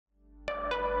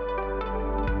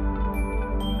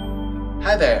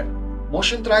Hi there!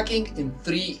 Motion tracking in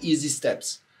 3 easy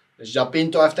steps. Let's jump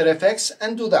into After Effects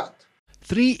and do that.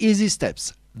 3 easy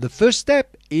steps. The first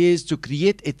step is to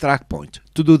create a track point.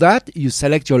 To do that, you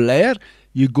select your layer,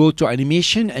 you go to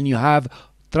animation and you have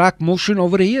track motion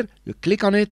over here. You click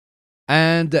on it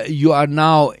and you are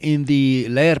now in the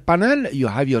layer panel. You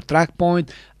have your track point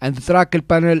and the track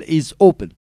panel is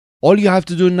open. All you have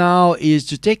to do now is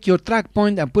to take your track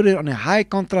point and put it on a high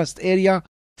contrast area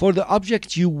for the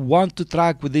object you want to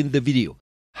track within the video.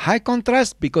 High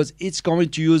contrast because it's going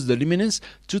to use the luminance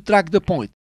to track the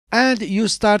point. And you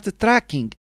start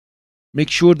tracking. Make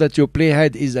sure that your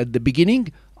playhead is at the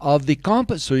beginning of the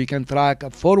comp so you can track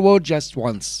forward just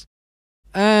once.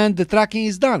 And the tracking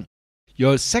is done.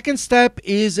 Your second step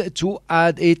is to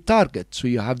add a target. So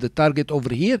you have the target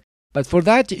over here. But for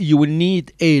that, you will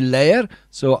need a layer.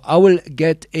 So I will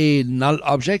get a null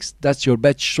objects. That's your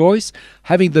best choice.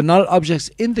 Having the null objects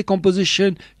in the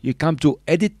composition, you come to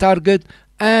edit target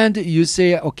and you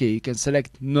say, okay, you can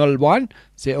select null one,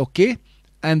 say okay.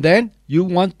 And then you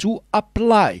want to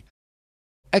apply.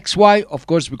 XY, of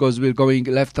course, because we're going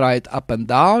left, right, up and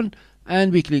down.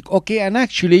 And we click OK. And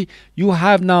actually, you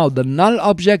have now the null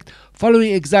object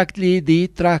following exactly the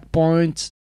track points.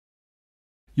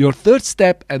 Your third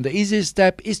step and the easiest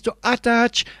step is to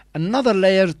attach another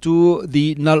layer to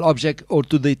the null object or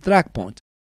to the track point.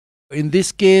 In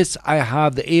this case, I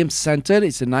have the aim center.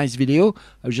 It's a nice video.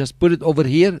 I'll just put it over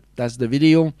here. That's the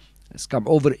video. Let's come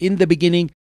over in the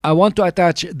beginning. I want to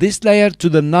attach this layer to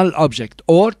the null object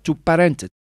or to parent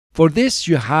it. For this,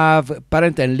 you have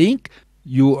parent and link.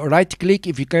 You right click.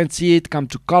 If you can't see it, come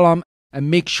to column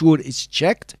and make sure it's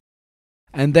checked.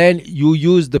 And then you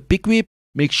use the pick whip.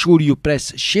 Make sure you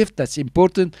press shift, that's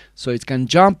important, so it can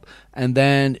jump, and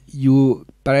then you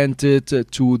parent it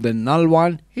to the null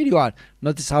one. Here you are.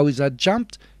 Notice how it has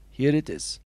jumped. Here it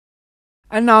is.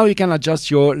 And now you can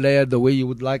adjust your layer the way you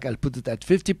would like. I'll put it at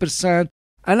 50%.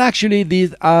 And actually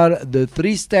these are the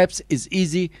 3 steps. It's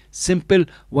easy, simple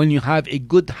when you have a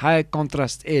good high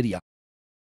contrast area.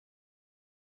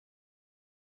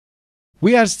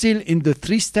 We are still in the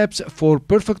 3 steps for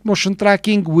perfect motion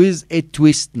tracking with a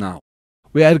twist now.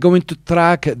 We are going to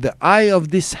track the eye of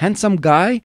this handsome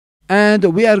guy and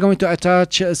we are going to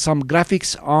attach some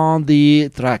graphics on the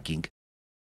tracking.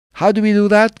 How do we do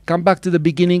that? Come back to the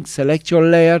beginning, select your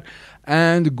layer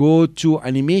and go to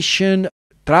animation,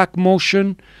 track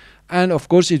motion, and of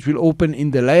course it will open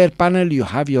in the layer panel. You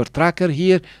have your tracker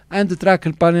here and the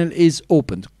tracker panel is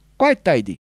opened. Quite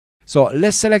tidy. So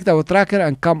let's select our tracker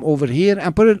and come over here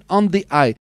and put it on the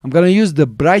eye. I'm going to use the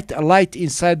bright light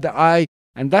inside the eye.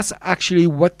 And that's actually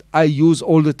what I use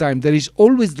all the time. There is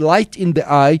always light in the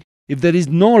eye. If there is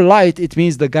no light, it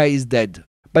means the guy is dead.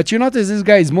 But you notice this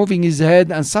guy is moving his head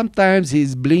and sometimes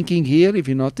he's blinking here. If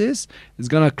you notice, it's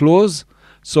going to close.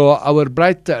 So our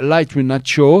bright light will not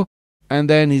show. And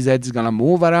then his head is going to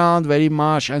move around very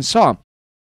much and so on.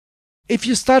 If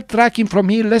you start tracking from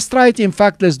here, let's try it. In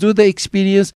fact, let's do the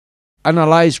experience,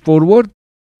 analyze forward.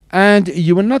 And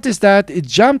you will notice that it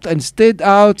jumped and stayed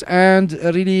out and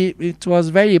really it was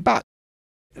very bad.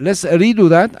 Let's redo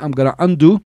that. I'm going to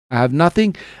undo. I have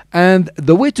nothing. And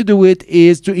the way to do it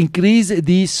is to increase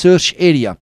the search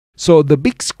area. So the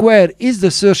big square is the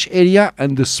search area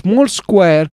and the small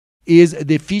square is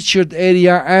the featured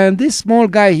area. And this small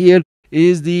guy here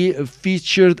is the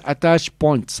featured attached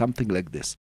point, something like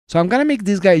this. So I'm going to make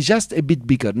this guy just a bit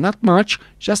bigger. Not much,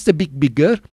 just a bit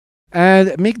bigger.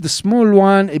 And make the small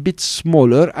one a bit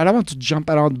smaller. I don't want to jump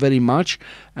around very much.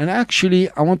 And actually,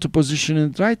 I want to position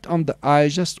it right on the eye,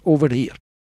 just over here.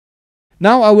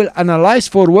 Now I will analyze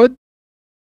forward.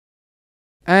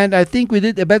 And I think we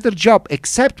did a better job,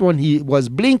 except when he was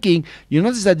blinking. You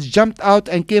notice that it jumped out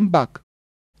and came back.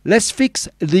 Let's fix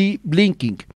the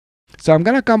blinking. So I'm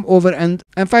going to come over and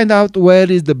find out where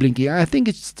is the blinking. I think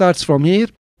it starts from here.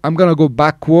 I'm going to go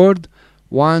backward.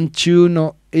 1, 2,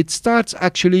 no. It starts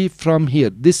actually from here,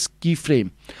 this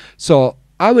keyframe. So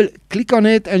I will click on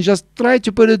it and just try to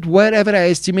put it wherever I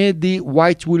estimate the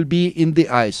white will be in the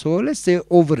eye. So let's say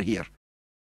over here.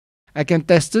 I can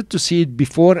test it to see it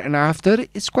before and after.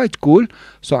 It's quite cool.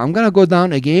 So I'm going to go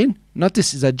down again.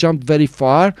 Notice I jumped very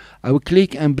far. I will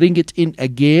click and bring it in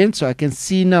again. So I can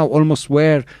see now almost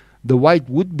where the white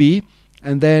would be.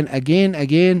 And then again,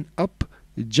 up.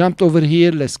 It jumped over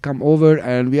here. Let's come over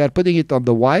and we are putting it on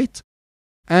the white.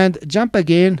 And jump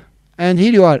again, and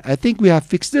here you are. I think we have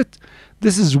fixed it.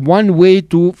 This is one way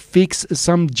to fix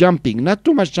some jumping. Not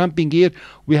too much jumping here.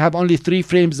 We have only 3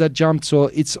 frames that jumped, so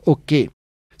it's okay.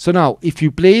 So now, if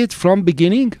you play it from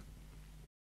beginning,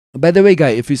 by the way,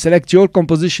 guys, if you select your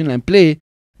composition and play,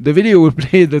 the video will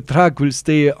play, the track will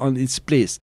stay on its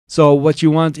place. So what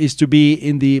you want is to be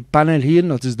in the panel here,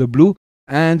 notice the blue,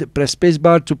 and press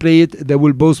spacebar to play it. They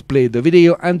will both play, the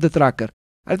video and the tracker.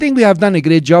 I think we have done a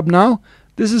great job now.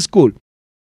 This is cool.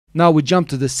 Now we jump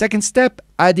to the second step,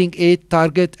 adding a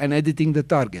target and editing the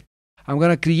target. I'm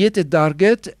going to create a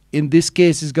target. In this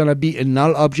case, it's going to be a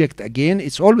null object again.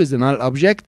 It's always a null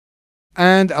object.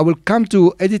 And I will come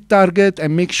to edit target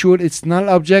and make sure it's null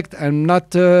object and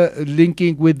not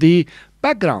linking with the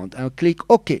background. I'll click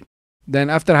OK.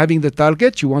 Then after having the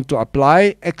target, you want to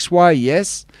apply XY,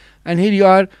 yes. And here you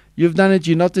are. You've done it.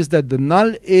 You notice that the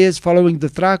null is following the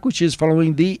track, which is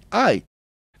following the eye.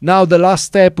 Now the last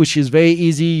step, which is very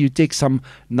easy, you take some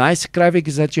nice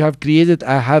graphics that you have created.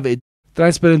 I have a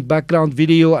transparent background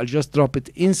video. I'll just drop it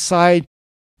inside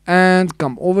and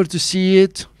come over to see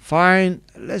it. Fine.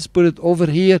 Let's put it over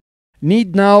here.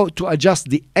 Need now to adjust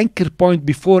the anchor point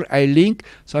before I link.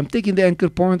 So I'm taking the anchor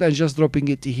point and just dropping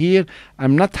it here.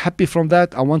 I'm not happy from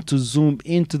that. I want to zoom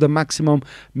into the maximum.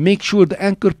 Make sure the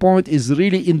anchor point is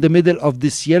really in the middle of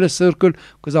this yellow circle,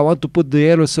 because I want to put the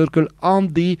yellow circle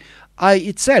on the eye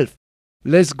itself.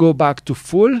 Let's go back to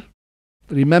full.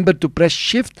 Remember to press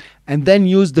shift and then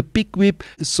use the pick whip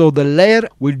so the layer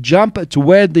will jump to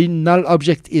where the null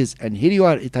object is. And here you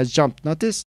are, it has jumped.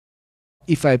 Notice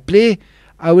if I play,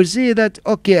 I will see that,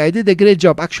 okay, I did a great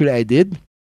job. Actually, I did.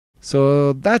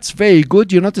 So that's very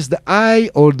good. You notice the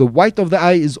eye or the white of the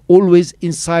eye is always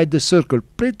inside the circle.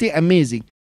 Pretty amazing.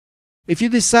 If you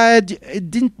decide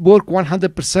it didn't work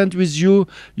 100% with you,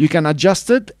 you can adjust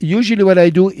it. Usually what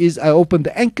I do is I open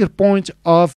the anchor point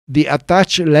of the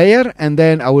attached layer and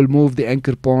then I will move the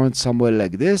anchor point somewhere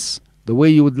like this, the way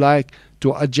you would like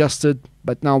to adjust it.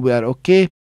 But now we are okay.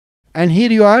 And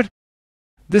here you are.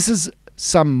 This is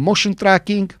some motion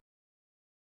tracking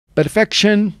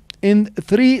perfection in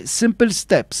 3 simple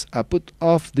steps. I put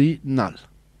off the null.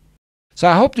 So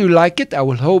I hope you like it. I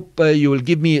will hope you will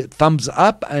give me a thumbs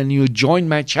up and you join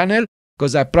my channel,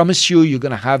 because I promise you're going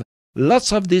to have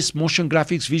lots of this motion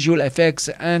graphics, visual effects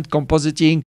and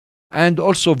compositing and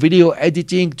also video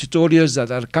editing tutorials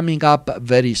that are coming up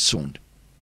very soon.